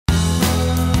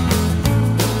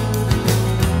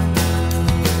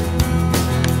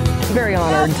very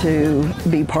honored to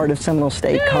be part of Seminole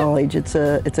State College. It's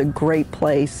a great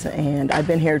place, and I've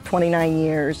been here 29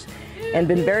 years and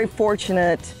been very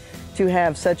fortunate to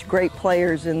have such great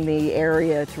players in the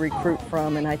area to recruit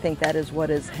from, and I think that is what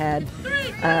has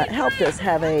helped us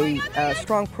have a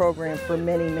strong program for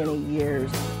many, many years.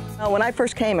 When I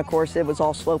first came, of course, it was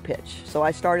all slow pitch, so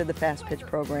I started the fast pitch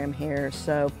program here.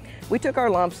 So we took our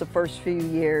lumps the first few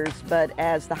years, but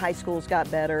as the high schools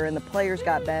got better and the players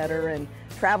got better and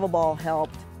travel ball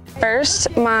helped.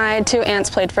 First, my two aunts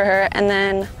played for her, and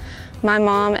then my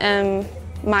mom and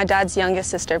my dad's youngest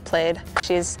sister played.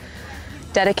 She's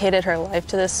dedicated her life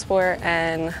to this sport,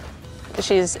 and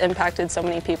she's impacted so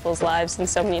many people's lives in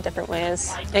so many different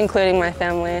ways, including my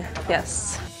family,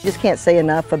 yes. Just can't say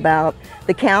enough about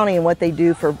the county and what they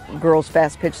do for girls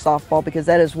fast pitch softball, because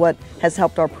that is what has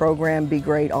helped our program be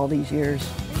great all these years.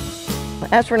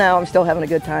 As for now, I'm still having a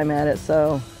good time at it,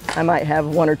 so I might have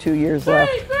 1 or 2 years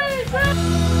left.